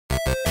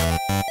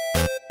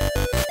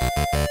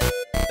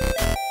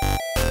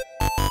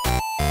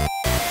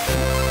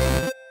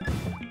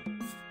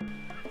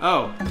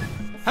Oh.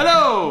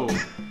 Hello!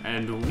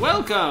 And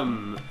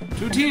welcome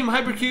to Team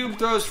Hypercube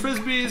throws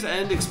frisbees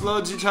and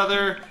explodes each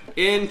other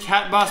in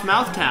Cat Boss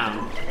Mouth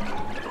Town.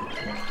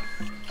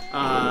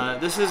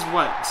 This is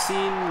what?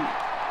 Scene...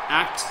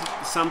 Act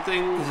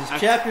something? This is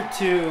act, Chapter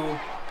 2.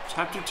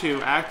 Chapter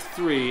 2, Act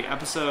 3,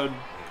 Episode...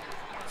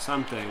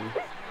 something.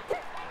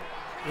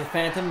 The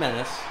Phantom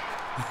Menace.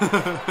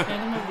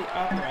 Phantom of the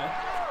Opera.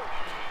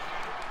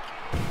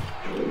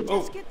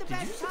 Oh, did you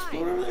just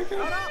explode over there,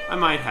 Joe? I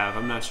might have,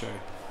 I'm not sure.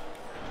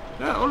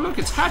 Oh, look,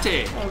 it's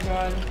Hattie! Oh,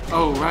 God.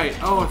 Oh, right.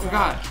 Oh, I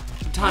forgot.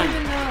 Time. I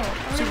don't even know.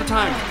 Super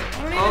time. I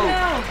don't even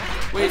know.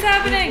 Wait. What's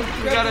happening?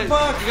 You gotta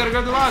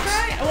grab the box.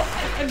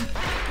 I'm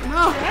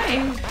No.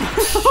 trying.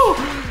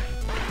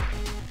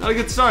 Not a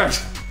good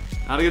start.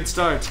 Not a good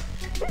start.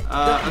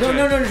 Okay.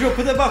 No, Joe,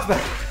 put that box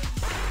back.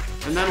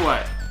 And then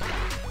what?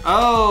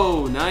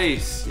 Oh,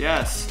 nice.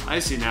 Yes, I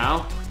see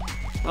now.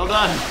 Well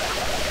done.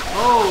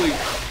 Holy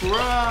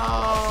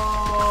crow!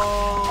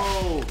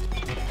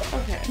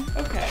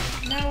 Okay.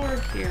 Now we're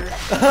here.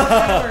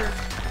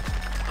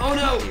 Oh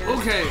no.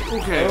 Okay.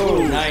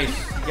 Oh, Ooh. nice.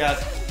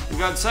 We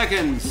got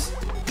seconds.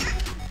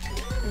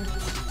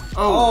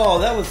 Oh,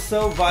 that was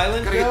so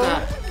violent, Gotta Joe. get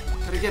that.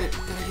 Gotta get it.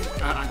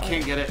 I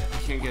can't get it.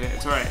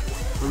 It's alright.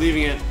 We're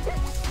leaving it.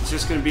 It's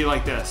just gonna be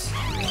like this.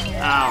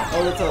 Ow.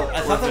 Oh,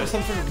 I thought that was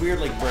some sort of weird,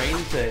 like, brain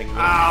thing.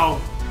 Ow.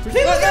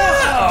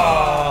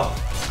 Oh.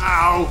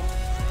 Ow.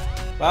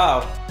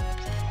 Wow.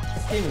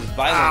 This game is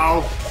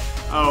violent. Ow.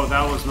 Oh,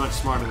 that was much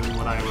smarter than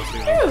what I was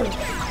doing.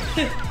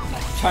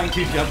 Trying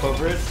to jump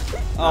over it.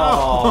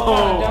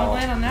 Oh. Don't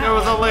land on that. There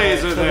was a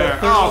laser So there.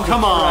 the third Oh, one's a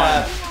come on.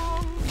 trap.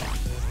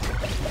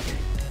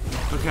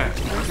 Okay.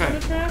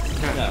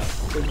 No.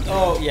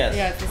 Oh, yes.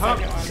 Yeah, it's the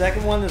second one.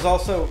 Second one is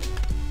also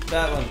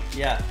that one.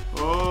 Yeah.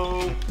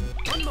 Oh.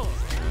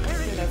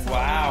 That's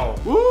Wow.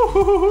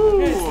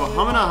 Woo-hoo-hoo-hoo. Okay, so we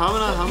Humana.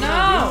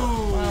 No.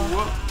 Woo.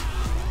 Well.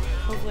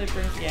 Hopefully it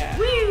brings, yeah.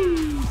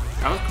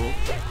 That was cool.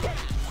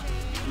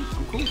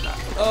 I'm cool with that.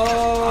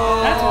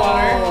 Oh. That's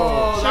water.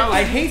 That was,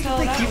 I hate that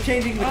they keep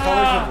changing the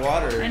colors of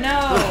water. I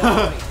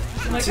know.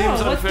 I'm like, seems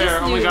what's unfair.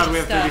 this Oh my new god, we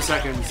have 30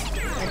 stuff? seconds.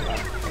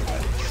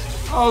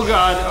 Oh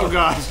god.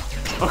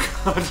 Oh,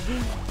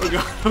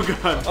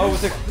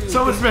 with the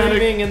So much panic.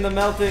 screaming and the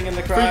melting and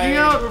the crying.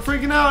 We're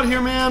freaking out here,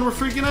 man. We're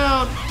freaking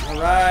out. All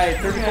right,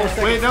 34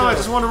 seconds. Wait, no, still. I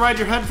just want to ride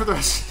your head for the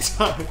rest of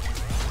the time.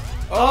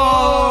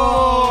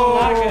 Oh!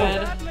 Not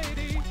good.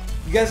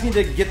 You guys need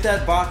to get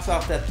that box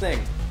off that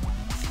thing.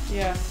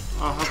 Yeah.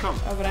 Oh, how come?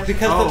 Oh, but I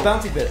Because Oh. the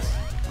bouncy bits.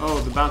 Oh,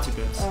 the bouncy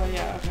bits. Oh,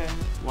 yeah, okay.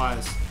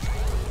 Wise.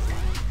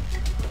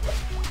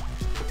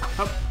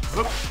 Hup.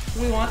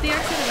 Do we want the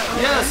extra? Is that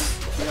what Yes.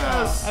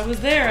 I was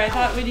there. I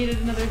thought we needed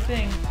another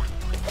thing.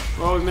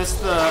 Well, we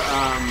missed the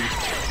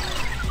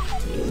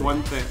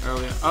one thing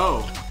earlier.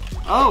 Oh,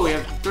 we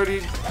have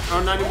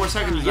 90 more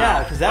seconds. Yeah, now.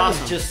 because that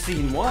Awesome. was just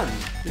scene 1.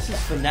 This is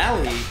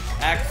finale,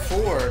 Act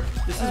 4.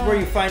 This is where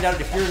you find out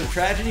if you're in a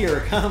tragedy or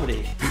a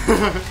comedy.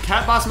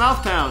 Cat Boss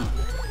Mouth Town.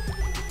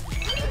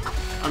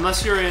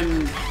 Unless you're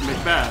in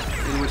Macbeth,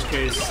 in which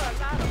case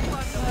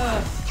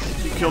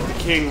you killed the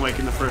king like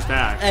in the first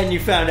act. And you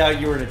found out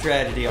you were in a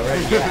tragedy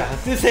already. Yeah,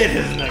 this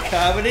isn't a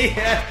comedy.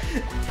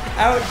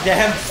 Out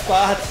damn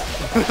spots.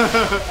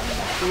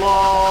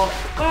 Lol.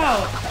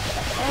 Wow.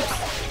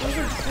 Those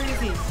are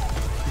crazy.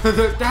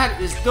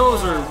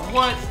 Those are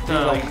what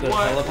the like the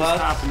what is telepods?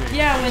 happening?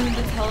 Yeah, when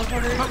the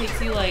teleporter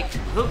takes you, like,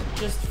 Hup,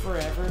 just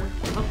forever.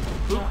 hup,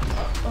 hup.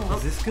 Oh,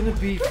 Is this gonna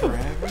be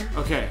forever?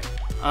 Okay.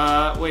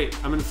 Wait.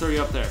 I'm gonna throw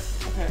you up there.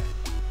 okay.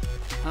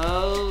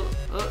 Oh.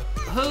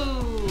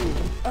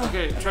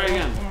 Okay. Try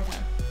again.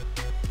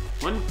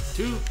 One more time. 1,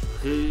 2.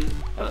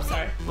 Oh,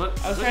 sorry. What?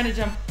 I was trying to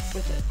jump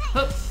with it.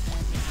 Hup.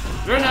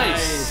 Very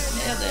nice.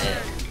 Nailed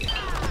it.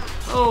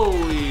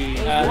 Holy.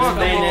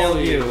 They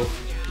nailed you.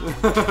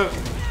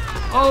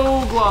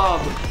 Oh, glob.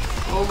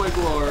 Oh my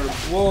glob.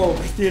 Whoa,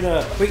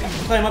 Kristina. Wait, you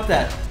can climb up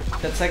that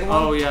second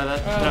one? Oh yeah,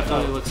 that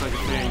definitely looks like a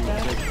thing. I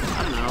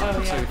don't know. Oh,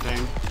 looks yeah. like a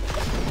thing.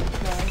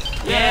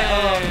 Yeah.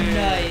 Oh,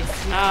 Yay. nice.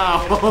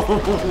 Ow.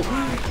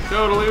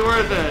 Totally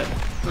worth it.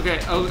 Okay.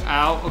 Oh,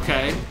 ow.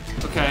 Okay.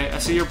 I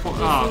see your point.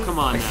 Oh, come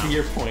on I now. see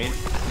your point.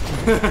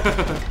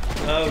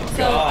 Oh, God.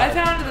 So I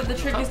found that the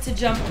trick is to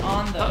jump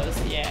on those.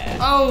 Yeah.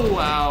 Oh,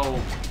 wow.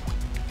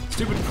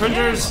 Stupid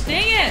printers.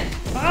 Dang it!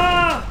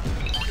 Ah!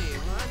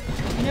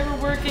 They never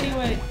work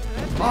anyway.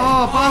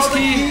 Oh, boss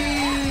key.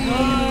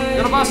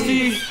 Got a boss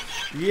key.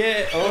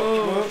 Yeah.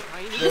 Oh.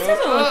 This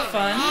doesn't look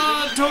fun.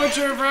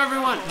 Torture for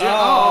everyone.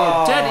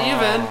 Oh. Dead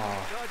even.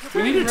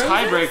 We need a Roses?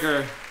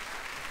 tiebreaker.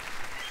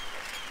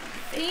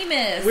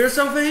 Famous. We're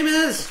so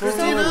famous. We're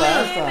Kristina.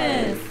 last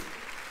famous.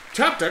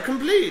 Chapter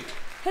complete.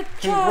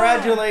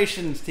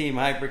 Congratulations, Team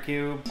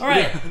Hypercube.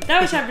 Alright,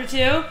 that was chapter 2.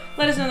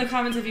 Let us know in the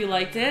comments if you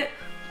liked it.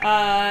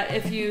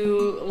 If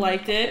you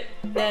liked it,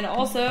 then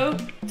also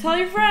tell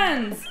your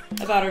friends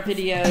about our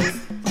videos.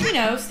 You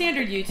know,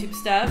 standard YouTube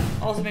stuff.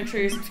 Also make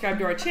sure you're subscribed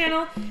to our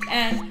channel,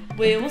 and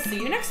we will see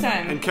you next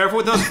time. And careful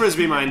with those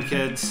frisbee mine,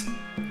 kids.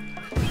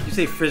 Did you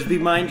say frisbee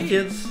mind,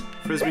 kids?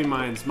 Frisbee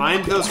minds.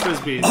 Mind those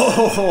frisbees.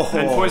 Oh.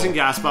 And poison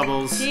gas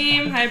bubbles.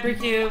 Team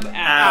Hypercube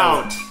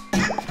out. Out.